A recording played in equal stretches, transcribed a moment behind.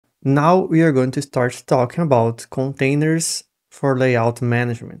Now we are going to start talking about containers for layout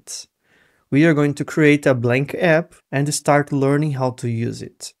management. We are going to create a blank app and start learning how to use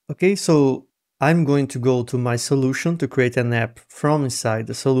it. Okay, so I'm going to go to my solution to create an app from inside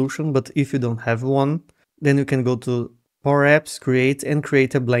the solution, but if you don't have one, then you can go to Power Apps,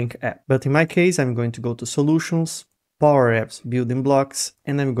 create a blank app. But in my case, I'm going to go to Solutions, Power Apps, Building Blocks,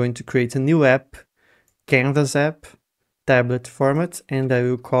 and I'm going to create a new app, Canvas app, tablet format, and I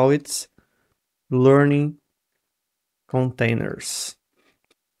will call it Learning Containers.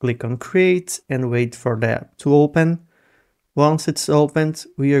 Click on Create and wait for the app to open. Once it's opened,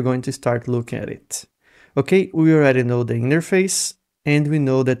 we are going to start looking at it. Okay, we already know the interface, and we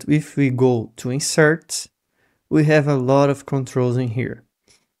know that if we go to Insert, we have a lot of controls in here.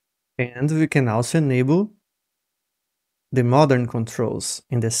 And we can also enable the modern controls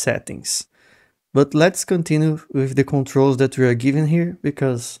in the settings. But let's continue with the controls that we are given here,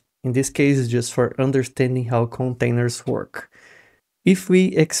 because in this case it's just for understanding how containers work. If we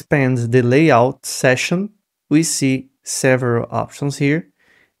expand the layout session, we see several options here,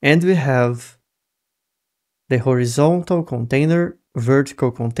 and we have the horizontal container,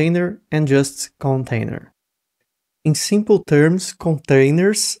 vertical container, and just container. In simple terms,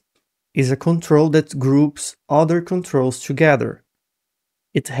 containers is a control that groups other controls together.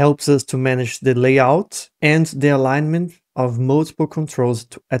 It helps us to manage the layout and the alignment of multiple controls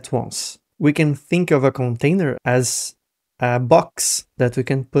at once. We can think of a container as a box that we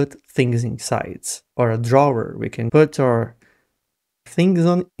can put things inside, or a drawer. We can put our things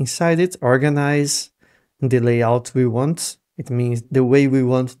inside it, organize the layout we want. It means the way we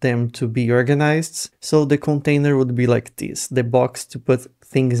want them to be organized. So the container would be like this, the box to put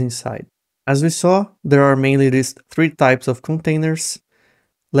things inside. As we saw, there are mainly these three types of containers.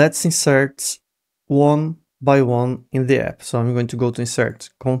 Let's insert one by one in the app. So I'm going to go to Insert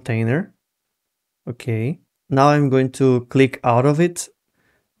Container. Okay. Now I'm going to click out of it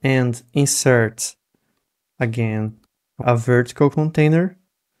and insert again a vertical container.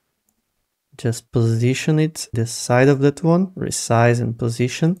 Just position it the side of that one, resize and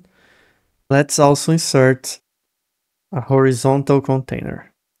position. Let's also insert a horizontal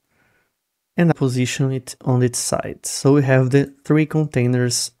container and position it on its side. So we have the three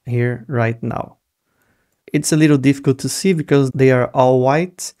containers here right now. It's a little difficult to see because they are all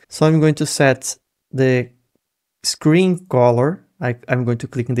white. So I'm going to set the screen color. I'm going to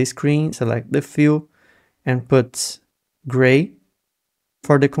click in the screen, select the fill and put gray.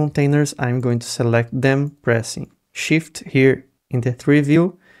 For the containers, I'm going to select them pressing Shift here in the 3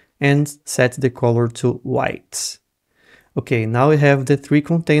 view and set the color to white. Okay, now we have the three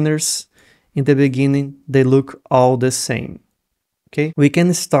containers. In the beginning, they look all the same. Okay, we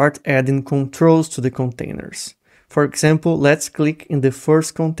can start adding controls to the containers. For example, let's click in the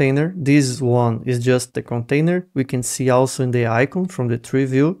first container. This one is just the container. We can see also in the icon from the tree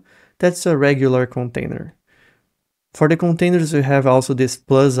view, that's a regular container. For the containers, we have also this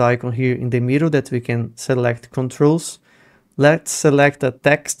plus icon here in the middle that we can select controls. Let's select a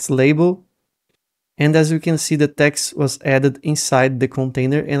text label. And as you can see, the text was added inside the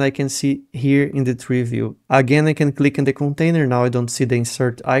container, and I can see here in the tree view. Again, I can click in the container. Now I don't see the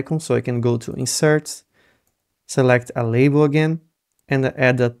insert icon, so I can go to Insert, select a label again, and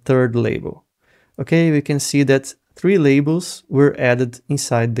add a third label. Okay, we can see that three labels were added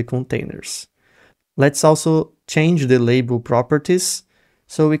inside the containers. Let's also change the label properties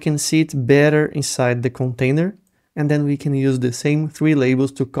so we can see it better inside the container. And then we can use the same three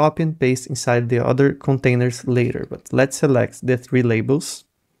labels to copy and paste inside the other containers later. But let's select the three labels.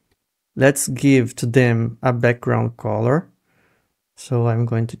 Let's give to them a background color. So I'm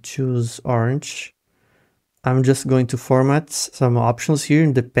going to choose orange. I'm just going to format some options here.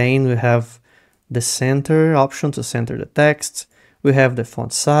 In the pane, we have the center option to center the text. We have the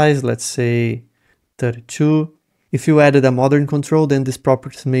font size, let's say 32. If you added a modern control, then these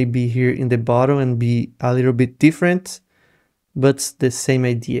properties may be here in the bottom and be a little bit different, but the same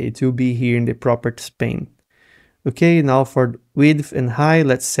idea. It will be here in the properties pane. Okay, now for width and height,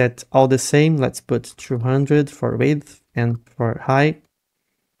 let's set all the same. Let's put 200 for width and for height.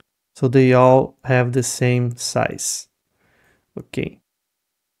 So they all have the same size. Okay.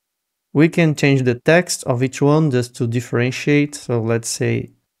 We can change the text of each one just to differentiate. So let's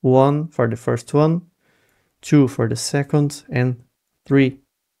say 1 for the first one, 2 for the second, and 3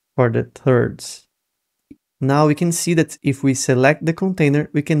 for the third. Now we can see that if we select the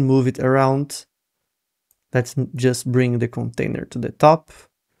container, we can move it around. Let's just bring the container to the top,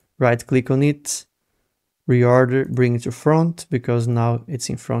 right click on it, reorder, bring it to front, because now it's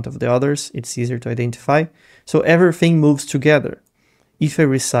in front of the others. It's easier to identify. So everything moves together. if I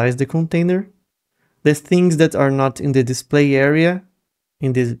resize the container, the things that are not in the display area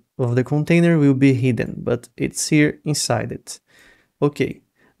of the container will be hidden, but it's here inside it. Okay,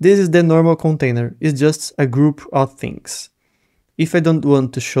 this is the normal container. It's just a group of things. If I don't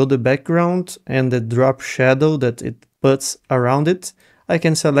want to show the background and the drop shadow that it puts around it, I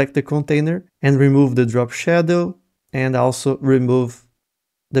can select the container and remove the drop shadow and also remove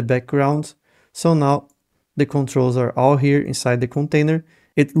the background. So now the controls are all here inside the container.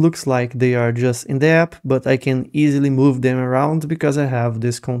 It looks like they are just in the app, but I can easily move them around because I have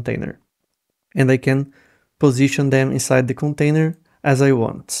this container. And I can position them inside the container as I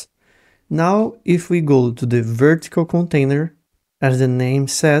want. Now, if we go to the vertical container, as the name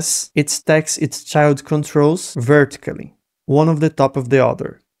says, it stacks its child controls vertically, one on the top of the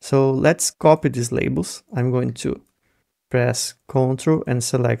other. So let's copy these labels. I'm going to press Ctrl and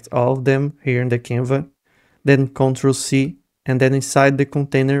select all of them here in the Canva, then Ctrl C, and then inside the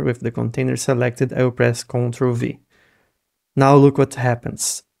container with the container selected, I will press Ctrl V. Now look what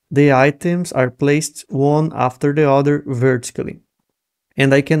happens. The items are placed one after the other vertically,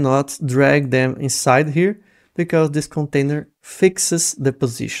 and I cannot drag them inside here because this container fixes the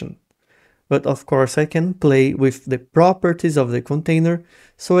position. But of course I can play with the properties of the container,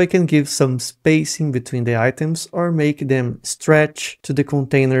 so I can give some spacing between the items or make them stretch to the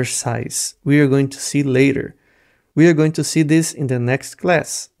container size. We are going to see later. We are going to see this in the next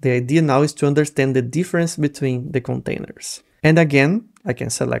class. The idea now is to understand the difference between the containers. And again, I can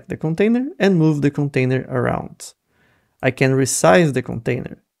select the container and move the container around. I can resize the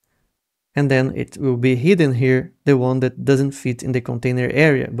container, and then it will be hidden here, the one that doesn't fit in the container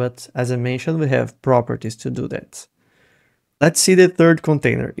area, but as I mentioned, we have properties to do that. Let's see the third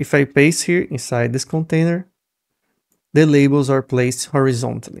container. If I paste here inside this container, the labels are placed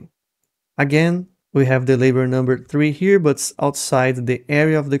horizontally. Again, we have the label number 3 here, but it's outside the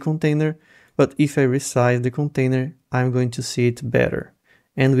area of the container. But if I resize the container, I'm going to see it better.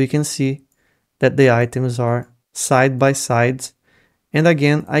 And we can see that the items are side by side. And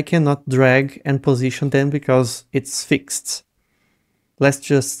again, I cannot drag and position them because it's fixed. Let's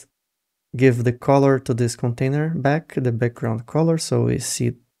just give the color to this container back, the background color, so we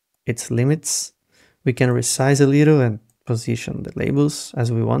see its limits. We can resize a little and position the labels as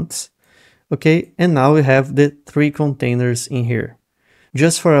we want. Okay, and now we have the 3 containers in here.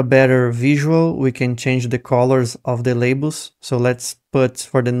 Just for a better visual, we can change the colors of the labels. So let's put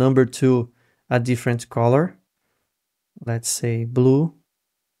for the number 2 a different color. Let's say blue.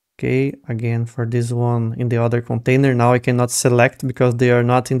 Okay, again for this one in the other container, now I cannot select because they are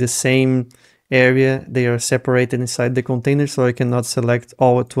not in the same area. They are separated inside the container, so I cannot select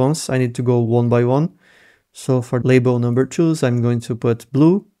all at once. I need to go one by one. So for label number 2, I'm going to put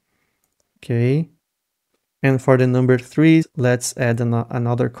blue. Okay. And for the number 3, let's add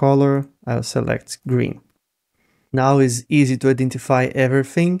another color. I'll select green. Now it's easy to identify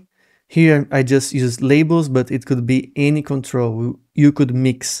everything. Here I just use labels, but it could be any control. You could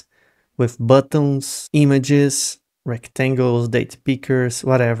mix with buttons, images, rectangles, date pickers,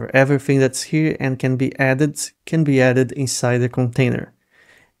 whatever. Everything that's here and can be added inside the container.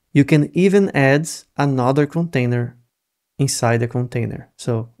 You can even add another container inside the container.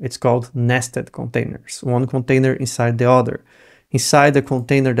 So it's called nested containers. One container inside the other. Inside the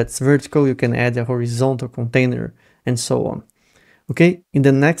container that's vertical, you can add a horizontal container and so on. Okay, in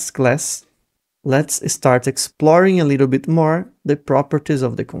the next class, let's start exploring a little bit more the properties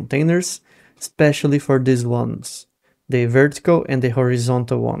of the containers, especially for these ones, the vertical and the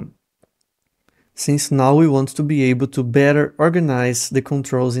horizontal one. Since now we want to be able to better organize the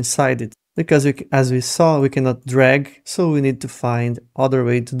controls inside it. Because as we saw, we cannot drag, so we need to find other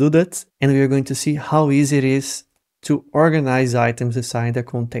way to do that. And we are going to see how easy it is to organize items inside a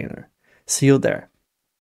container. See you there.